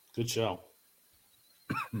Good show.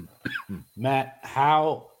 Matt,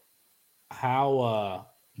 how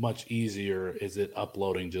much easier is it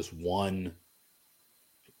uploading just one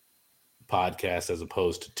podcast as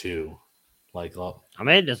opposed to two? Like, I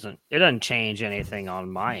mean, it doesn't change anything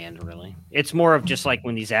on my end, really. It's more of just like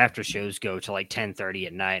when these after shows go to like 10:30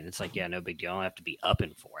 at night, and it's like, yeah, no big deal. I don't have to be up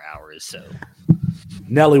in 4 hours. So,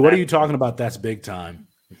 Nelly, what are you talking about? That's big time.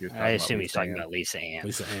 I assume he's talking about Lisa Ann.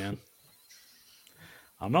 Lisa Ann.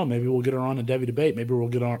 I don't know. Maybe we'll get her on the Debbie Debate. Maybe we'll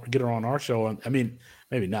get her on our show. I mean,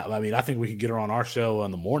 maybe not. I mean, I think we could get her on our show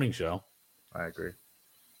on the morning show. I agree.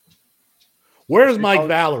 Where's Mike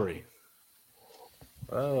Valerie?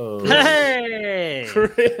 Oh, hey,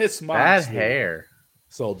 Chris bad Moxley. hair.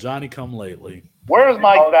 So Johnny come lately. Where's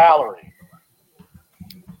Mike Valerie?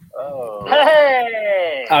 Oh,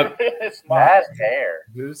 hey, Chris bad hair.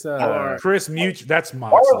 Who's Chris Mute? That's Where's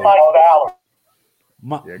Moxley. Mike Valerie?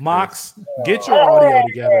 Yeah, Mox, get your audio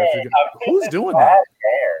together. If you're who's doing that?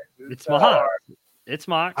 it's Mox. It's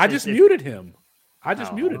Mox. I just muted him. I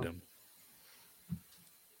just muted him.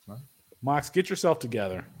 Mox, get yourself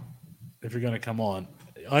together if you're going to come on.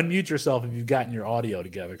 Unmute yourself if you've gotten your audio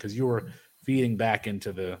together because you were feeding back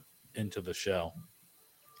into the show.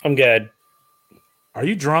 I'm good. Are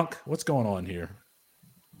you drunk? What's going on here?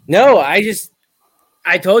 No, I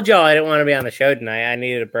told y'all I didn't want to be on the show tonight. I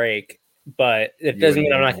needed a break, but it doesn't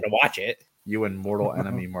mean I'm not going to watch it. You and mortal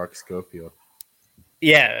enemy Mark Schofield.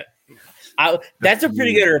 Yeah, that's a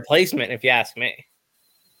pretty good replacement if you ask me.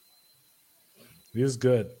 He was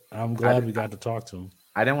good. I'm glad we got to talk to him.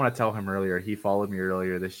 I didn't want to tell him earlier. He followed me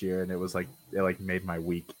earlier this year, and it was like it made my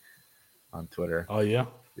week on Twitter. Oh yeah,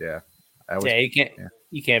 yeah.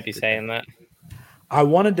 You can't be saying that. I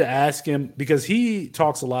wanted to ask him because he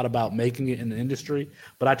talks a lot about making it in the industry,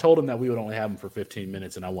 but I told him that we would only have him for 15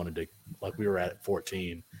 minutes, and I wanted to we were at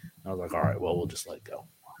 14. I was like, all right, well, we'll just let it go.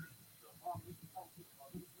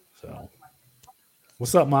 So,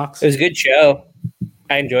 what's up, Mox? It was a good show.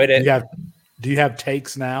 I enjoyed it. Do you have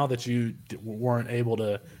takes now that you weren't able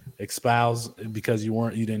to espouse because you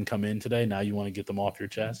didn't come in today? Now you want to get them off your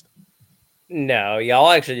chest? No,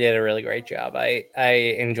 y'all actually did a really great job. I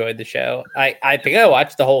enjoyed the show. I think I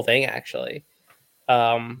watched the whole thing actually.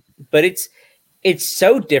 But it's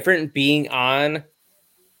so different being on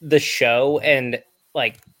the show and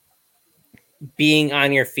like being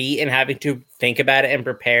on your feet and having to think about it and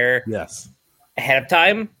prepare ahead of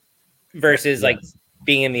time versus like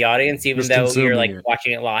being in the audience, even though you're like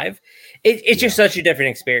watching it live. It's just such a different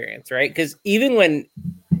experience, right? Because even when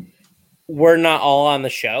we're not all on the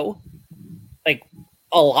show, like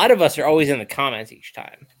a lot of us are always in the comments each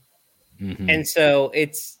time. Mm-hmm. And so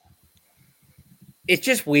it's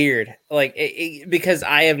just weird. Like because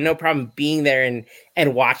I have no problem being there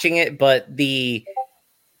and watching it, but the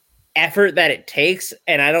effort that it takes,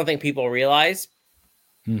 and I don't think people realize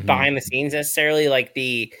behind the scenes necessarily, like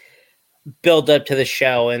the build up to the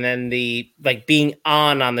show and then the like being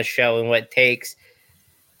on the show and what it takes.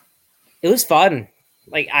 It was fun.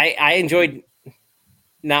 Like I enjoyed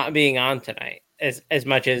not being on tonight as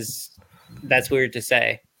much as that's weird to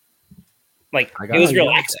say. Like it was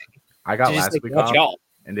relaxing. I got last week off, y'all.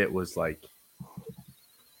 And it was like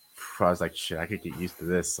I was like, shit, I could get used to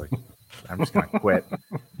this. Like I'm just gonna quit.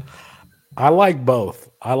 I like both.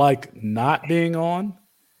 I like not being on,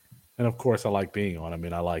 and of course, I like being on. I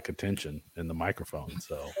mean, I like attention in the microphone.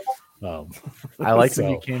 So, I like when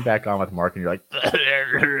you came back on with Mark, and you're like,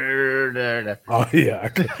 "Oh yeah,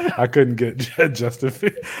 I couldn't get Justin.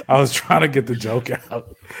 I was trying to get the joke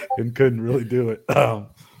out and couldn't really do it."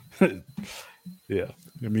 Yeah,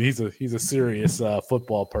 I mean, he's a serious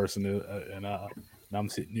football person, and I'm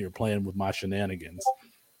sitting here playing with my shenanigans.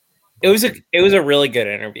 It was a really good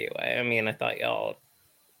interview. I mean, I thought y'all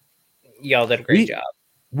did a great job.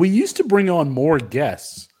 We used to bring on more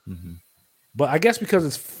guests, but I guess because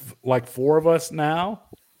it's like four of us now,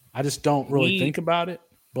 I just don't really think about it.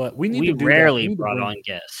 But we rarely brought on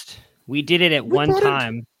guests. We did it at one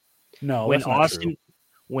time. No, when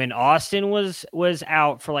Austin was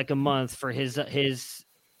out for like a month for his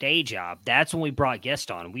day job, that's when we brought guests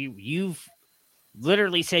on. You've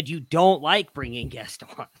literally said you don't like bringing guests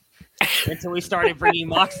on. Until we started bringing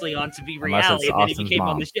Moxley on to be reality, and then he became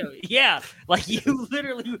on the show. Yeah, like you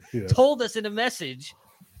literally told us in a message,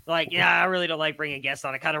 like, yeah, I really don't like bringing guests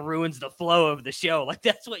on. It kind of ruins the flow of the show. Like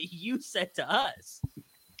that's what you said to us.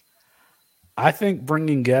 I think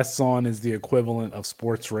bringing guests on is the equivalent of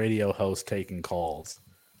sports radio hosts taking calls.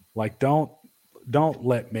 Like, don't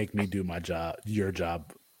make me do my job, your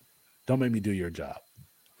job. Don't make me do your job.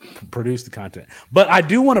 produce the content. But I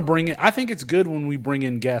do want to bring in. I think it's good when we bring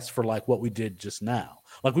in guests for like what we did just now.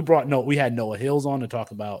 Like we had Noah Hills on to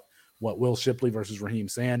talk about what Will Shipley versus Raheem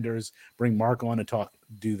Sanders. Bring Mark on to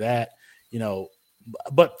do that. You know,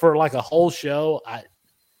 but for like a whole show,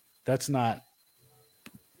 that's not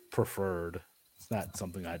preferred. It's not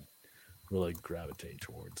something I'd really gravitate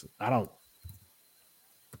towards. I don't.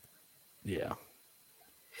 Yeah.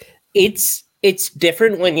 It's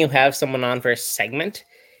different when you have someone on for a segment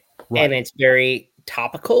and it's very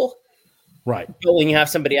topical. Right. But when you have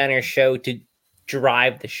somebody on your show to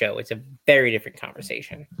drive the show, it's a very different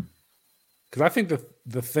conversation. Because I think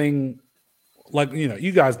the thing, like, you know,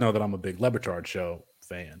 you guys know that I'm a big Le Batard show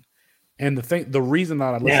fan. And the reason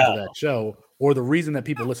that I listen to that show, or the reason that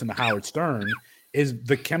people listen to Howard Stern, is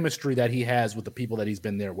the chemistry that he has with the people that he's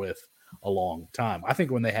been there with a long time. I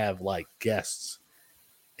think when they have like guests,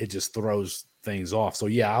 it just throws things off. So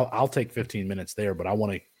yeah, I'll take 15 minutes there, but I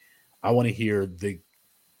want to hear the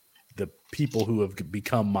people who have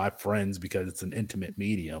become my friends because it's an intimate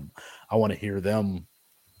medium. I want to hear them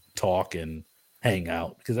talk and hang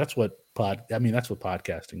out, because that's what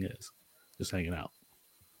podcasting is, just hanging out.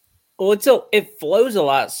 Well, it flows a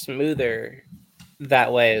lot smoother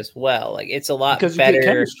that way as well. Like it's a lot because better. You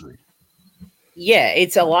get chemistry. Yeah,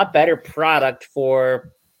 it's a lot better product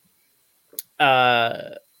for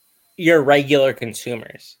your regular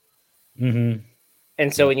consumers. Mm-hmm.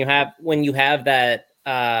 And so when you have that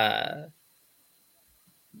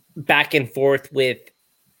back and forth with,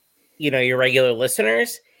 you know, your regular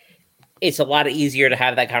listeners, it's a lot easier to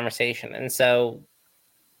have that conversation. And so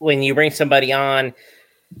when you bring somebody on,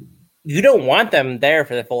 you don't want them there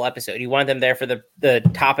for the full episode. You want them there for the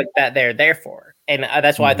topic that they're there for. And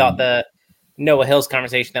that's why I thought the Noah Hills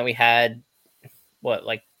conversation that we had,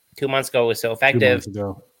 like 2 months ago, was so effective. 2 months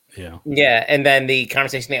ago. Yeah. Yeah. And then the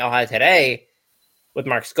conversation they all had today with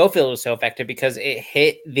Mark Schofield was so effective because it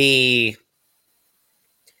hit the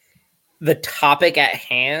topic at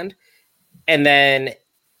hand. And then,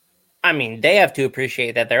 I mean, they have to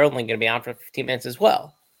appreciate that they're only going to be on for 15 minutes as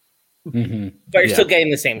well. Mm-hmm. But you're still getting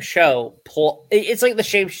the same show. It's like the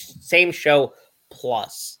same show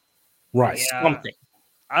plus. Right. Something.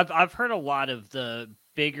 I've heard a lot of the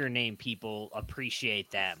bigger name people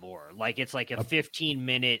appreciate that more. Like it's like a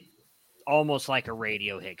 15-minute, almost like a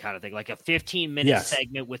radio hit kind of thing. Like a 15-minute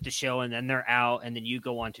segment with the show, and then they're out, and then you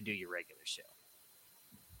go on to do your regular show.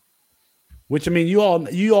 Which, I mean, you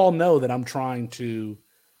all know that I'm trying to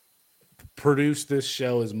produce this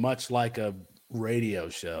show as much like a radio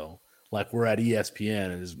show, like we're at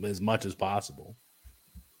ESPN, as much as possible.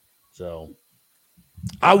 So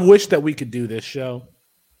I wish that we could do this show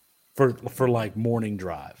for like morning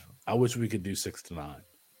drive. I wish we could do 6 to 9.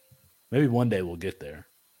 Maybe one day we'll get there.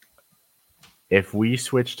 If we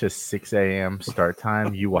switch to 6 a.m. start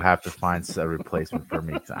time, you will have to find a replacement for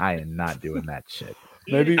me, because I am not doing that shit.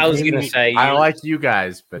 Maybe I was going to say, I like you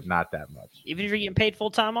guys, but not that much. Even if you're getting paid full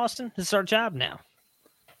time, Austin, this is our job now.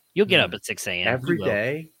 You'll get up at 6 a.m. every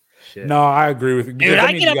day. Shit. No, I agree with you. Dude,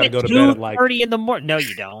 I get up at 2:30 in the morning. No,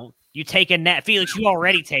 you don't. You take a nap. Felix, you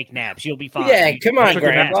already take naps. You'll be fine. Yeah, come on,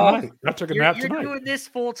 Grandpa. I took a nap tonight. You're doing this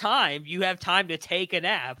full time. You have time to take a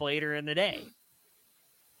nap later in the day.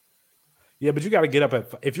 Yeah, but you got to get up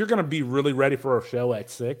if you're going to be really ready for a show at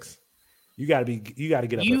 6. You got to get up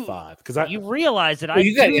at 5, because you realize that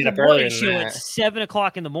you got to get up earlier show at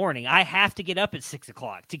 7:00 in the morning. I have to get up at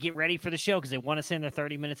 6:00 to get ready for the show because they want to send their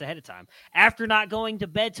 30 minutes ahead of time. After not going to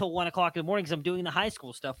bed till 1:00 in the morning because I'm doing the high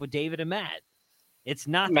school stuff with David and Matt. It's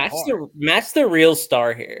not that hard. Matt's the real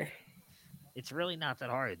star here. It's really not that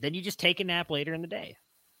hard. Then you just take a nap later in the day.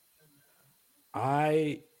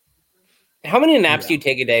 How many naps do you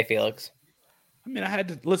take a day, Felix? I mean, I had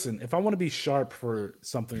to listen. If I want to be sharp for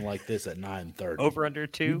something like this at 9:30, over under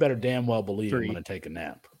 2, you better damn well believe 3. I'm going to take a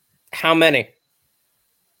nap. How many?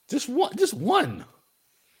 Just one. Just one.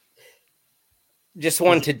 Just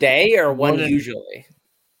one today, or one usually?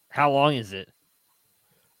 How long is it?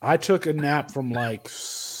 I took a nap from like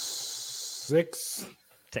 6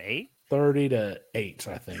 to 8:30 to 8,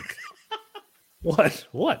 I think.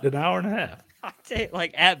 What? An hour and a half? I'd say,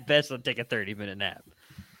 like, at best, I'll take a 30-minute nap.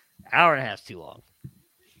 Hour and a half's too long.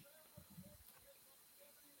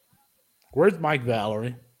 Where's Mike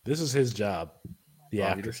Valerie? This is his job. The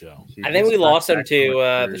after show. I think we lost him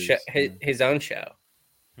to his own show.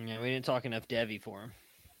 Yeah, we didn't talk enough Devi for him.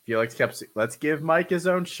 Felix kept, let's give Mike his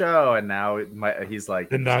own show, and now he's like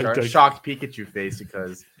shocked Pikachu face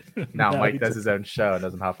because now Mike does his own show and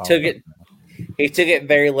doesn't hop on. He took it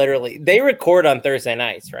very literally. They record on Thursday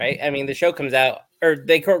nights, right? I mean, the show comes out, or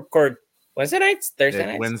they record Wednesday nights, Thursday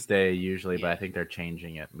nights, Wednesday usually, but I think they're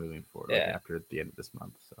changing it moving forward after the end of this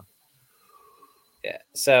month. So yeah,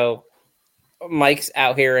 so Mike's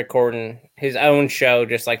out here recording his own show,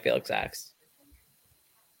 just like Felix Axe.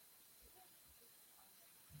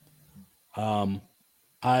 I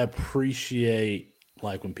appreciate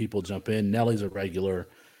like when people jump in. Nelly's a regular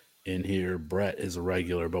in here. Brett is a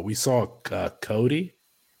regular, but we saw Colby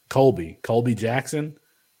Jackson.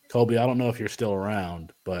 Colby, I don't know if you're still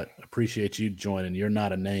around, but appreciate you joining. You're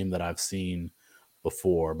not a name that I've seen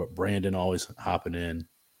before, but Brandon always hopping in.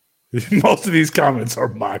 Most of these comments are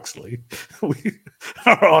Moxley.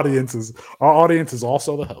 Our audience is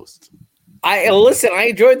also the host. I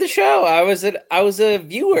enjoyed the show. I was a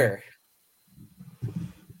viewer.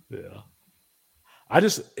 Yeah.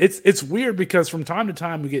 It's weird because from time to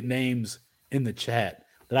time we get names in the chat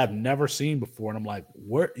that I've never seen before, and I'm like,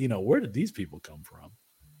 where did these people come from?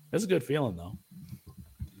 It's a good feeling though.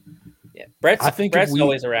 Yeah, Brett's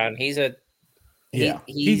always around. He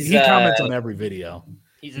comments on every video.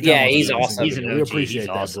 He's awesome. We appreciate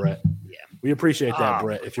that, awesome. Brett. Yeah, we appreciate that,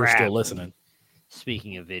 Brett. If you're still listening.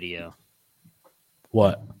 Speaking of video,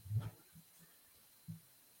 what?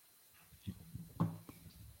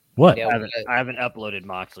 What? Yeah, I haven't uploaded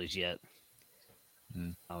Moxley's yet.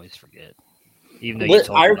 I always forget. Even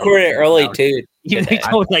though I recorded it early too. Even though you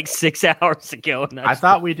told like 6 hours ago. I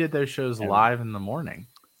thought we did those shows live in the morning.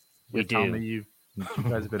 We do. You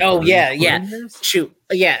guys have been Shoot.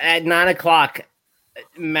 Yeah, at 9:00,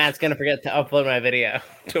 Matt's gonna forget to upload my video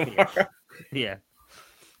tomorrow. Yeah.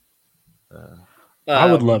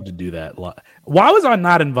 I would love to do that. Why was I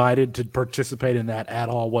not invited to participate in that at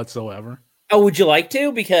all whatsoever? Oh, would you like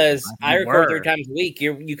to? Because I record 3 times a week.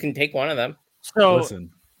 You can take one of them.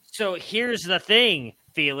 So here's the thing,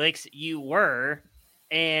 Felix. You were,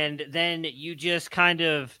 and then you just kind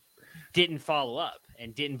of didn't follow up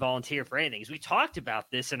and didn't volunteer for anything. We talked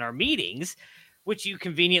about this in our meetings, which you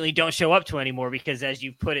conveniently don't show up to anymore because, as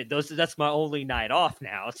you put it, that's my only night off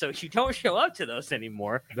now. So you don't show up to those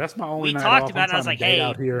anymore. That's my only night off. We talked about it. I was like, hey,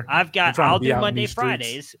 I'll do Monday,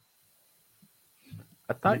 Fridays.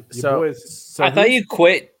 I thought I thought you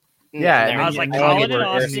quit. Yeah, I was like, Colin and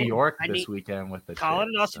Austin, New York this weekend with the Colin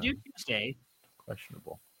and Austin do Tuesday.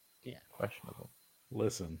 Questionable. Yeah, questionable.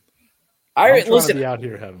 Listen, I'm trying to be out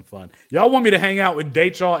here having fun. Y'all want me to hang out and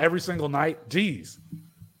date y'all every single night? Jeez.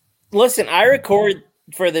 Listen, I record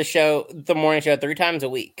for the show, the morning show, 3 times a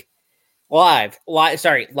week, live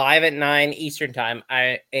at 9 Eastern time.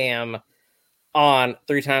 I am on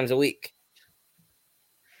 3 times a week,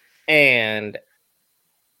 and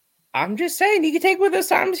I'm just saying, you can take with those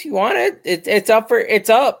times if you want it. It's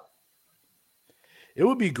up. It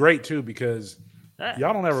would be great too because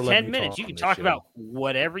y'all don't ever let me 10 minutes. Talk you can talk about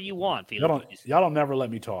whatever you want, Felix. Y'all don't never let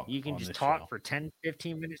me talk. You can just talk for 10,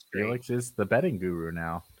 15 minutes straight. Felix is the betting guru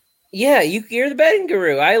now. Yeah, you're the betting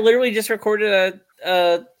guru. I literally just recorded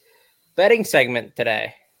a betting segment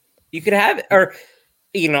today. You could have it, or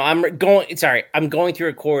I'm going to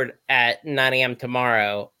record at 9 a.m.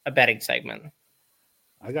 tomorrow a betting segment.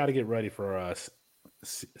 I got to get ready for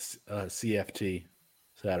CFT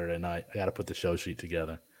Saturday night. I got to put the show sheet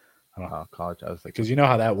together. College. I was like, because you know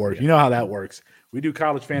how that works. Yeah. You know how that works. We do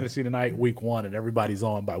college fantasy tonight, week 1, and everybody's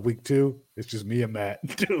on by week 2. It's just me and Matt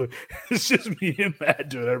doing it. It's just me and Matt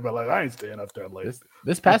doing it. Everybody like, I ain't staying up there late.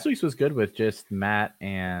 This past week's was good with just Matt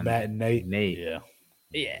and Nate.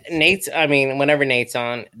 Yeah. Nate's. I mean, whenever Nate's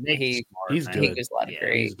on, he's good. He gives a lot of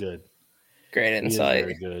great insight.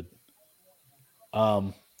 Very good.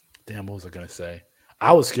 Damn, what was I gonna say?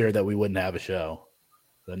 I was scared that we wouldn't have a show.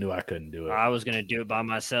 I knew I couldn't do it. I was gonna do it by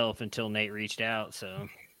myself until Nate reached out. So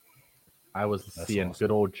I was seeing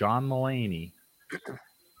good old John Mulaney.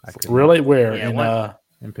 Really? Where?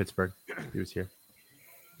 In Pittsburgh. He was here.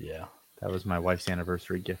 Yeah. That was my wife's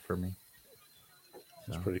anniversary gift for me.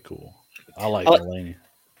 That's pretty cool. I like Mulaney.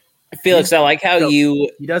 Felix, I like how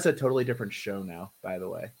he does a totally different show now, by the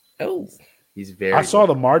way. Oh. He's very I saw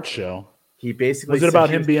the March show. He basically was it about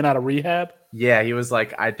him being out of rehab? Yeah, he was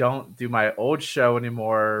like, I don't do my old show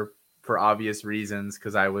anymore for obvious reasons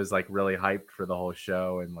because I was like really hyped for the whole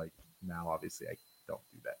show, and like now obviously I don't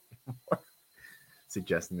do that anymore.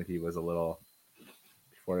 Suggesting that he was a little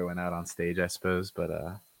before he went out on stage, I suppose, but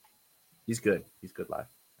he's good. He's good live.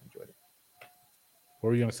 I enjoyed it. What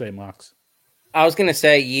were you gonna say, Mox? I was gonna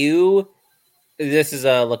say this is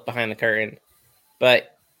a look behind the curtain,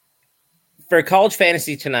 but for college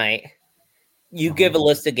fantasy tonight, you give a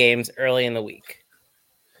list of games early in the week.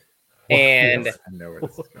 And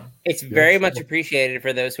it's very much appreciated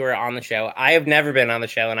for those who are on the show. I have never been on the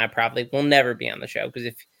show, and I probably will never be on the show, because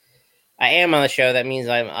if I am on the show, that means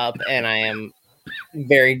I'm up and I am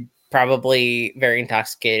very probably very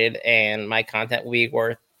intoxicated, and my content will be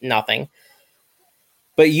worth nothing.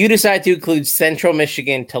 But you decide to include Central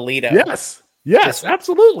Michigan, Toledo. Yes,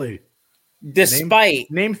 absolutely. Despite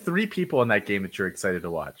name 3 people in that game that you're excited to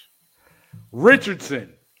watch.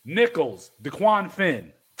 Richardson, Nichols, DeQuan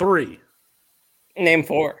Finn, 3. name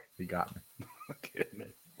 4. You got me.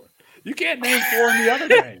 You can't name 4 in the other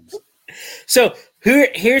games. So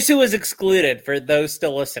here's who was excluded for those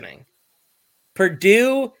still listening: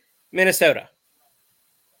 Purdue, Minnesota;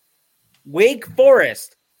 Wake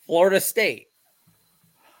Forest, Florida State;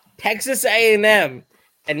 Texas A&M,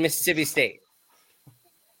 and Mississippi State.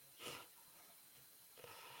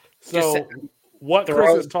 So what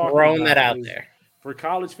Chris is talking throwing about that out is, there. for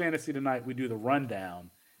College Fantasy tonight, we do the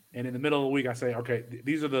rundown, and in the middle of the week, I say, okay,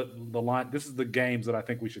 these are the line. This is the games that I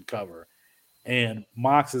think we should cover. And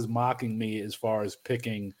Mox is mocking me as far as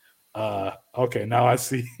picking. Okay, now I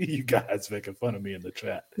see you guys making fun of me in the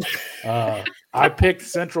chat. I picked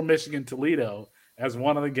Central Michigan Toledo as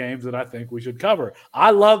one of the games that I think we should cover.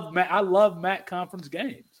 I love MAC conference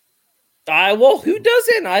games. Well, who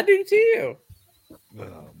doesn't? I do too.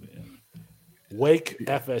 Oh man, Wake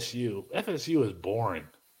FSU. FSU is boring.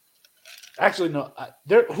 Actually, no.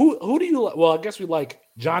 Who do you like? Well, I guess we like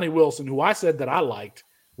Johnny Wilson, who I said that I liked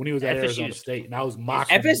when he was at Arizona State, and I was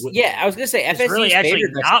mocking. Yeah, I was gonna say FSU really actually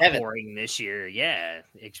not 7. boring this year. Yeah,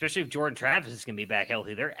 especially if Jordan Travis is going to be back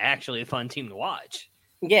healthy. They're actually a fun team to watch.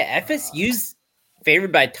 Yeah, FSU's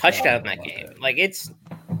favored by a touchdown in that game. Like it's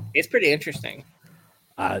pretty interesting.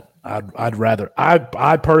 I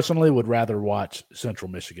personally would rather watch Central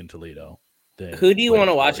Michigan Toledo. Who do you want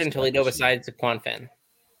to watch in Toledo besides DeQuan Finn?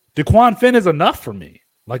 DeQuan Finn is enough for me.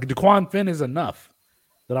 Like DeQuan Finn is enough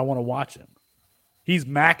that I want to watch him. He's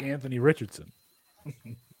Mac Anthony Richardson.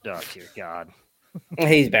 Oh dear God,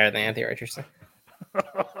 He's better than Anthony Richardson.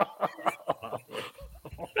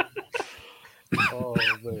 Oh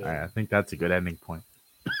man! I think that's a good ending point.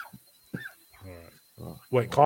 Wait,